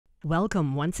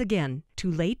Welcome once again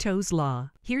to Lehto's Law.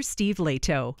 Here's Steve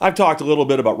Lehto. I've talked a little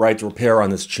bit about right to repair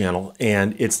on this channel,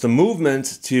 and it's the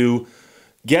movement to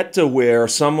get to where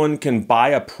someone can buy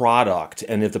a product,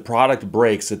 and if the product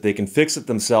breaks, that they can fix it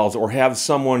themselves or have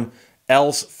someone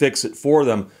else fix it for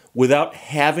them without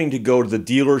having to go to the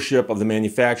dealership of the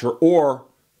manufacturer or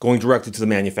going directly to the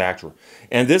manufacturer.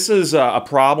 And this is a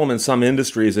problem in some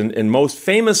industries, and most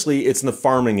famously, it's in the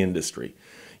farming industry.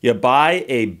 You buy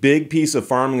a big piece of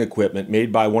farming equipment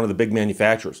made by one of the big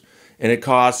manufacturers, and it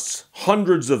costs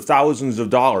hundreds of thousands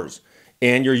of dollars,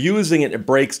 and you're using it, it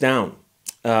breaks down.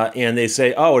 And they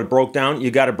say, oh, it broke down, you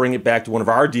got to bring it back to one of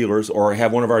our dealers or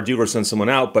have one of our dealers send someone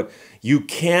out, but you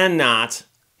cannot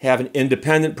have an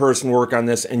independent person work on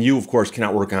this, and you, of course,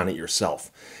 cannot work on it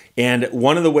yourself. And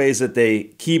one of the ways that they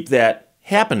keep that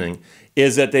happening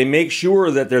is that they make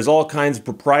sure that there's all kinds of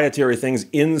proprietary things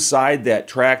inside that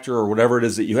tractor or whatever it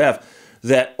is that you have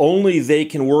that only they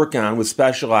can work on with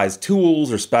specialized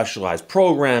tools or specialized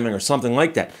programming or something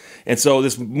like that. And so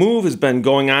this move has been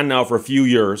going on now for a few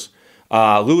years.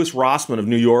 Louis Rossman of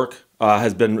New York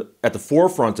has been at the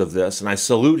forefront of this, and I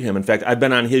salute him. In fact, I've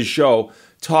been on his show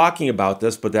talking about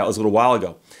this, but that was a little while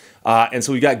ago. And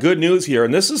so we got good news here,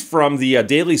 and this is from the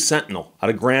Daily Sentinel out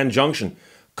of Grand Junction.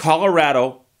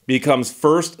 Colorado becomes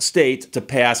first state to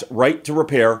pass right to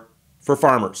repair for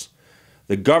farmers.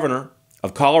 The governor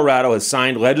of Colorado has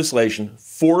signed legislation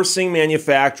forcing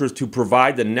manufacturers to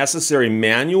provide the necessary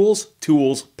manuals,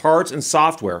 tools, parts, and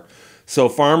software so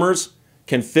farmers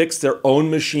can fix their own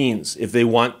machines if they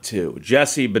want to.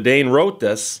 Jesse Badane wrote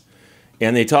this,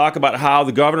 and they talk about how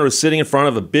the governor was sitting in front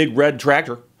of a big red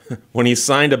tractor when he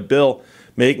signed a bill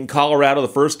making Colorado the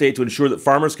first state to ensure that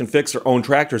farmers can fix their own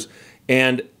tractors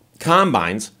and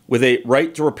combines with a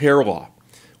right to repair law,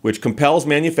 which compels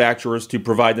manufacturers to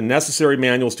provide the necessary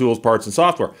manuals, tools, parts, and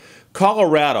software.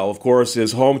 Colorado, of course,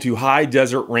 is home to high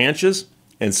desert ranches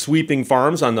and sweeping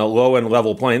farms on the low and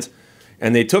level plains,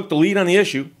 and they took the lead on the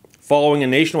issue following a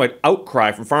nationwide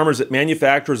outcry from farmers that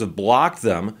manufacturers have blocked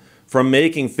them from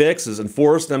making fixes and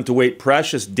forced them to wait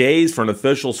precious days for an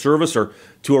official servicer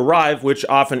to arrive, which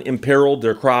often imperiled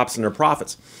their crops and their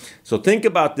profits. So think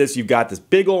about this. You've got this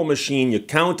big old machine. You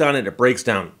count on it. It breaks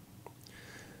down.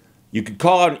 You could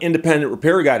call out an independent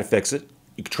repair guy to fix it.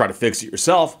 You could try to fix it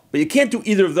yourself, but you can't do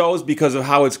either of those because of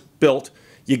how it's built.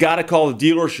 You got to call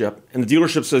the dealership, and the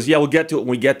dealership says, yeah, we'll get to it when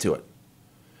we get to it.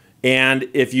 And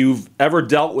if you've ever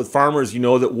dealt with farmers, you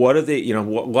know that a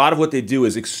lot of what they do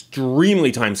is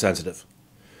extremely time sensitive.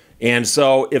 And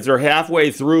so if they're halfway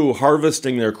through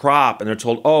harvesting their crop and they're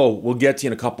told, oh, we'll get to you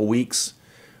in a couple weeks,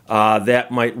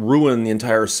 that might ruin the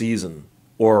entire season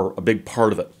or a big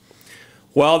part of it.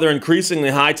 While their increasingly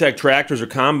high-tech tractors or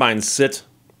combines sit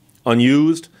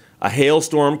unused, a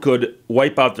hailstorm could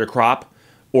wipe out their crop,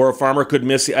 or a farmer could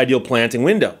miss the ideal planting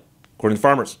window, according to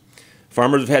farmers.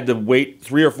 Farmers have had to wait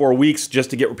 3 or 4 weeks just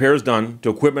to get repairs done to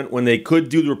equipment when they could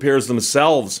do the repairs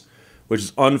themselves, which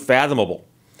is unfathomable,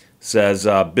 says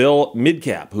Bill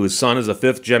Midcap, whose son is a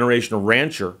fifth-generation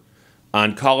rancher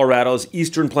on Colorado's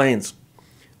eastern plains.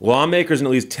 Lawmakers in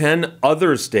at least 10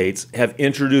 other states have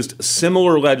introduced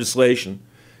similar legislation,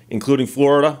 including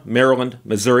Florida, Maryland,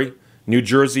 Missouri, New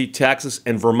Jersey, Texas,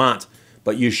 and Vermont.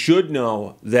 But you should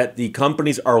know that the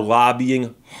companies are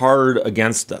lobbying hard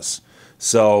against this.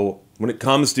 So when it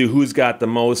comes to who's got the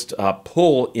most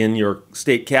pull in your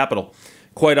state capital,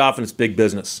 quite often it's big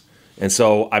business. And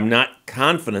so I'm not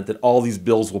confident that all these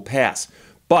bills will pass.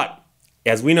 But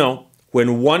as we know,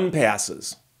 when one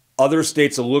passes, other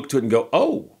states will look to it and go,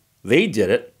 oh, they did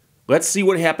it. Let's see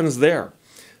what happens there.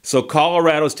 So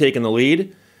Colorado's taken the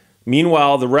lead.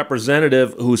 Meanwhile, the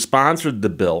representative who sponsored the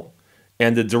bill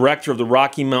and the director of the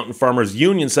Rocky Mountain Farmers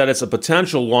Union said it's a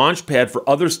potential launch pad for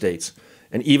other states,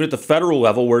 and even at the federal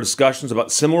level where discussions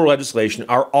about similar legislation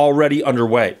are already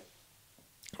underway.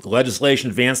 The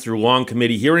legislation advanced through long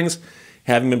committee hearings,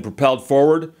 having been propelled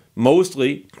forward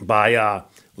mostly by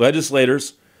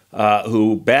legislators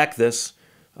who back this,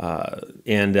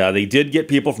 and they did get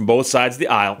people from both sides of the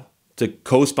aisle to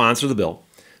co-sponsor the bill.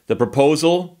 The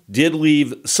proposal did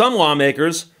leave some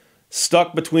lawmakers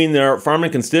stuck between their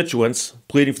farming constituents,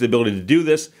 pleading for the ability to do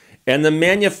this, and the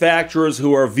manufacturers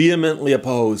who are vehemently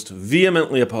opposed.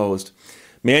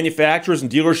 Manufacturers and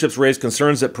dealerships raised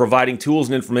concerns that providing tools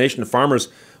and information to farmers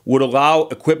would allow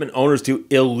equipment owners to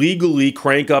illegally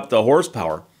crank up the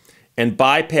horsepower and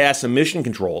bypass emission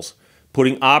controls,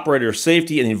 putting operator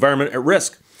safety and the environment at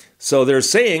risk. So they're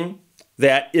saying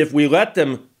that if we let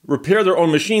them repair their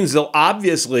own machines, they'll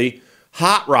obviously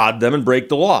hot rod them and break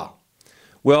the law.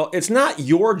 Well, it's not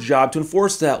your job to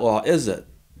enforce that law, is it?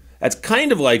 That's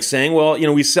kind of like saying, well,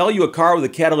 we sell you a car with a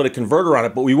catalytic converter on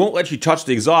it, but we won't let you touch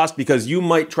the exhaust because you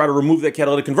might try to remove that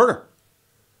catalytic converter.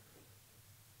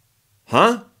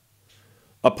 Huh?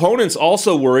 Opponents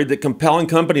also worried that compelling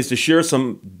companies to share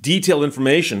some detailed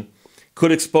information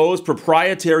could expose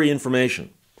proprietary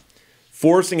information.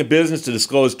 Forcing a business to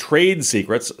disclose trade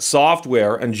secrets,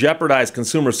 software, and jeopardize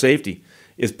consumer safety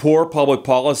is poor public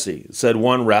policy, said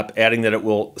one rep, adding that it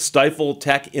will stifle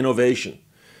tech innovation.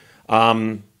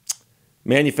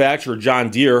 Manufacturer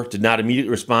John Deere did not immediately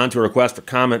respond to a request for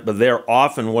comment, but they're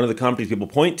often one of the companies people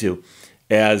point to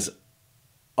as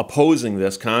opposing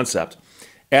this concept.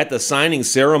 At the signing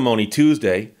ceremony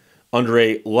Tuesday, under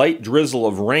a light drizzle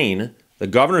of rain, the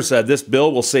governor said this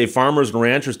bill will save farmers and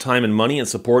ranchers time and money and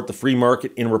support the free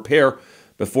market in repair,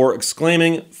 before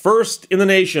exclaiming, "First in the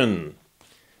nation."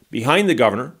 Behind the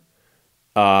governor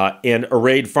and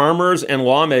arrayed farmers and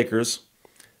lawmakers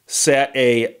sat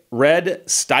a red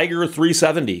Steiger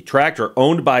 370 tractor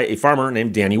owned by a farmer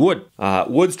named Danny Wood.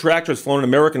 Wood's tractor has flown an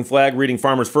American flag reading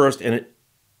 "Farmers First," and it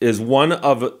is one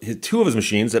of two of his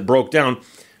machines that broke down,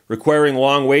 requiring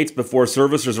long waits before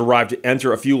servicers arrived to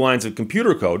enter a few lines of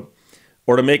computer code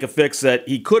or to make a fix that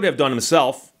he could have done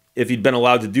himself if he'd been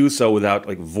allowed to do so without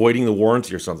voiding the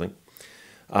warranty or something.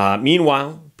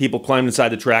 Meanwhile, people climbed inside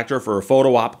the tractor for a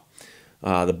photo op.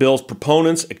 The bill's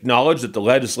proponents acknowledged that the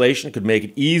legislation could make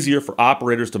it easier for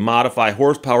operators to modify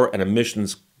horsepower and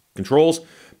emissions controls,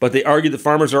 but they argued that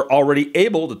farmers are already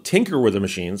able to tinker with the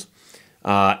machines.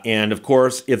 And of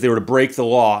course, if they were to break the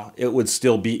law, it would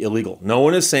still be illegal. No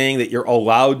one is saying that you're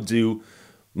allowed to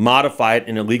modify it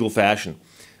in a legal fashion.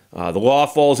 The law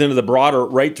falls into the broader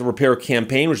right to repair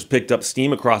campaign, which has picked up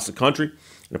steam across the country.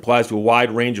 It applies to a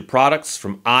wide range of products,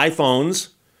 from iPhones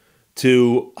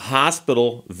to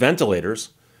hospital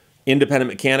ventilators.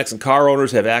 Independent mechanics and car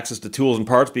owners have access to tools and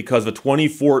parts because of a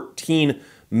 2014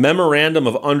 Memorandum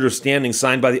of Understanding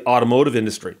signed by the automotive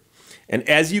industry. And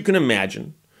as you can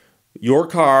imagine, your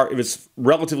car, if it's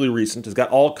relatively recent, has got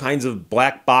all kinds of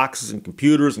black boxes and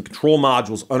computers and control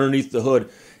modules underneath the hood.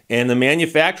 And the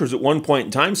manufacturers at one point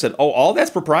in time said, "Oh, all that's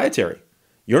proprietary.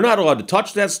 You're not allowed to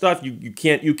touch that stuff. You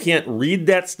can't read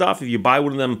that stuff if you buy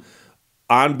one of them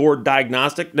onboard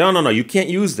diagnostic. No, you can't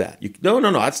use that. No,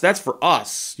 that's for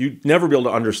us. You'd never be able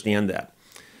to understand that."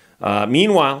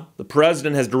 Meanwhile, the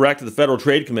president has directed the Federal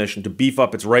Trade Commission to beef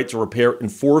up its right to repair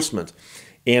enforcement.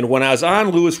 And when I was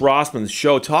on Louis Rossman's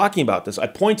show talking about this, I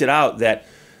pointed out that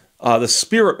the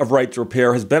spirit of right to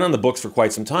repair has been on the books for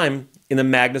quite some time in the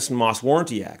Magnuson-Moss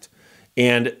Warranty Act.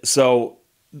 And so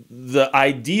the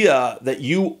idea that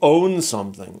you own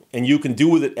something and you can do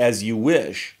with it as you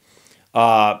wish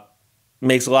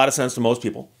makes a lot of sense to most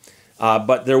people.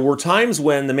 But there were times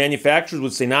when the manufacturers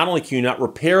would say, not only can you not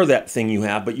repair that thing you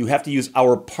have, but you have to use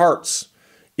our parts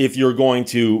if you're going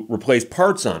to replace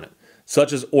parts on it,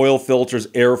 such as oil filters,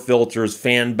 air filters,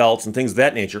 fan belts, and things of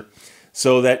that nature.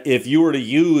 So that if you were to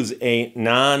use a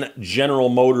non-General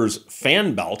Motors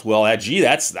fan belt, well,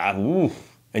 that's that.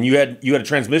 And you had a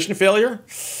transmission failure,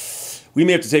 we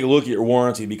may have to take a look at your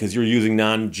warranty because you're using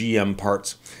non-GM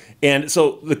parts. And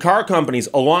so the car companies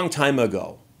a long time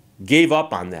ago gave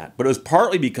up on that, but it was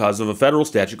partly because of a federal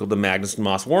statute called the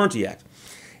Magnuson-Moss Warranty Act.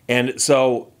 And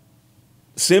so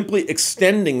simply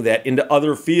extending that into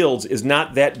other fields is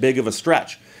not that big of a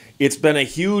stretch. It's been a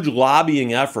huge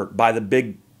lobbying effort by the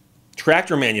big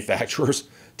tractor manufacturers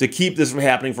to keep this from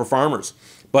happening for farmers.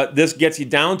 But this gets you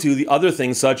down to the other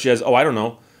things such as,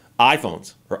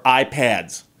 iPhones or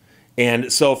iPads.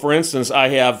 And so, for instance, I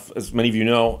have, as many of you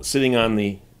know, sitting on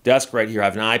the desk right here, I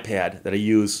have an iPad that I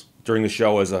use during the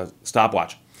show as a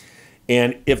stopwatch.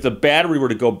 And if the battery were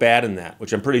to go bad in that,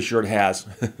 which I'm pretty sure it has,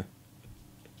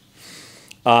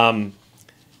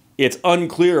 it's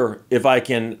unclear if I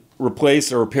can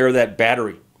replace or repair that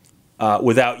battery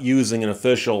without using an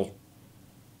official,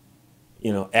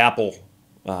 Apple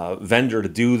vendor to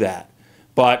do that.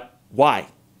 But why?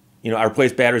 I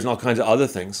replace batteries and all kinds of other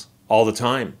things all the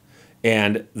time.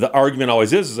 And the argument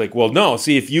always is well, no,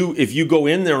 see, if you go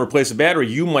in there and replace a battery,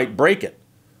 you might break it.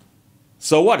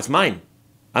 So what? It's mine.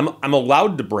 I'm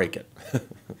allowed to break it.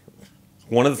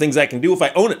 One of the things I can do if I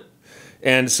own it.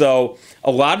 And so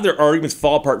a lot of their arguments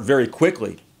fall apart very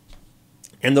quickly.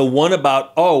 And the one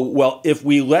about, if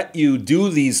we let you do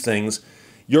these things,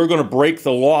 you're going to break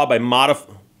the law by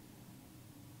modifying.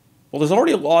 Well, there's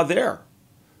already a law there.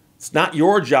 It's not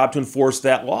your job to enforce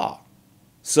that law.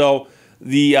 So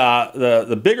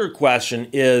the bigger question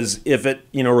is if it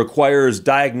requires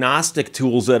diagnostic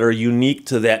tools that are unique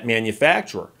to that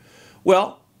manufacturer.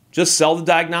 Well, just sell the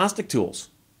diagnostic tools.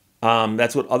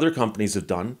 That's what other companies have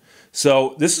done.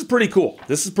 So this is pretty cool.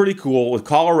 This is pretty cool with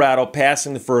Colorado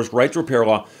passing the first right to repair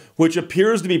law, which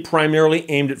appears to be primarily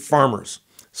aimed at farmers.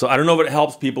 So I don't know if it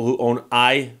helps people who own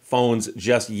iPhones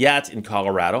just yet in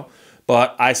Colorado,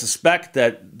 but I suspect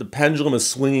that the pendulum is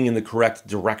swinging in the correct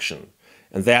direction,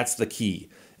 and that's the key.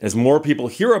 As more people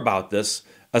hear about this,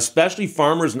 especially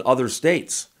farmers in other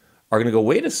states, are going to go,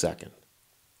 wait a second.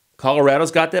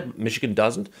 Colorado's got that, Michigan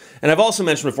doesn't. And I've also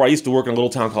mentioned before, I used to work in a little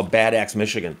town called Bad Axe,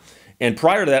 Michigan. And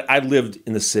prior to that, I lived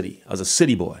in the city. I was a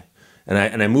city boy.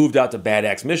 And I moved out to Bad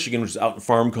Axe, Michigan, which is out in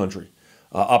farm country,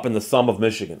 up in the thumb of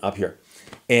Michigan, up here.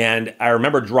 And I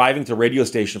remember driving to the radio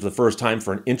station for the first time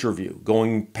for an interview,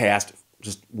 going past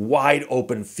just wide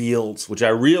open fields, which I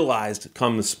realized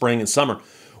come the spring and summer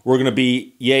were going to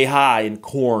be yay high in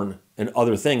corn and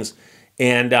other things.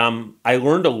 And I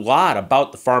learned a lot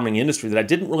about the farming industry that I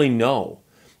didn't really know.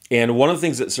 And one of the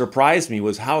things that surprised me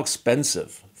was how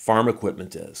expensive farm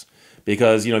equipment is.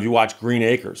 Because, if you watch Green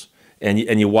Acres and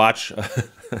you watch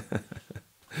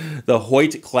the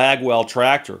Hoyt Clagwell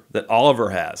tractor that Oliver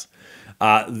has,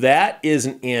 that is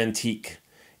an antique.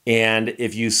 And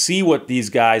if you see what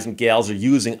these guys and gals are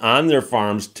using on their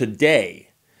farms today,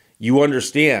 you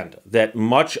understand that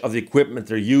much of the equipment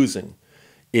they're using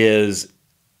is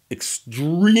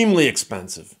extremely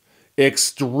expensive,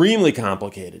 extremely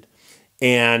complicated,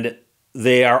 and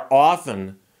they are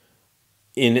often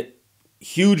in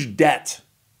huge debt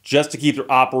just to keep their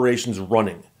operations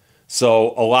running.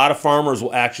 So a lot of farmers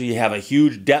will actually have a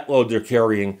huge debt load they're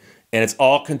carrying, and it's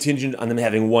all contingent on them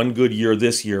having one good year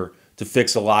this year to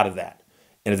fix a lot of that.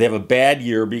 And if they have a bad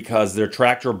year because their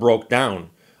tractor broke down,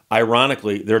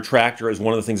 ironically, their tractor is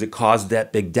one of the things that caused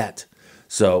that big debt.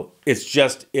 So it's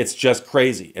just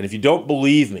crazy. And if you don't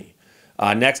believe me,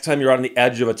 next time you're on the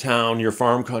edge of a town, your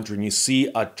farm country, and you see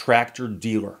a tractor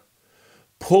dealer,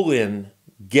 pull in,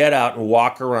 get out, and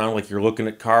walk around like you're looking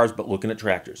at cars, but looking at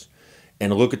tractors.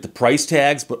 And look at the price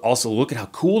tags, but also look at how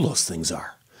cool those things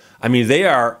are. I mean, they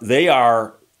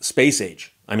are space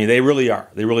age. I mean, they really are.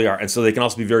 They really are. And so they can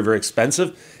also be very, very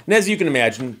expensive. And as you can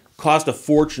imagine, cost a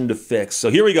fortune to fix. So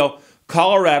here we go.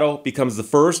 Colorado becomes the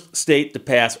first state to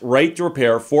pass right to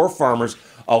repair for farmers.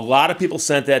 A lot of people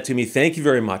sent that to me. Thank you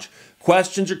very much.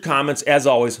 Questions or comments, as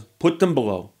always, put them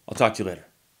below. I'll talk to you later.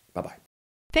 Bye-bye.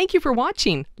 Thank you for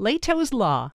watching Lehto's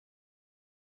Law.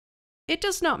 It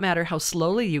does not matter how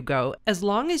slowly you go, as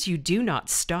long as you do not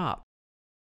stop.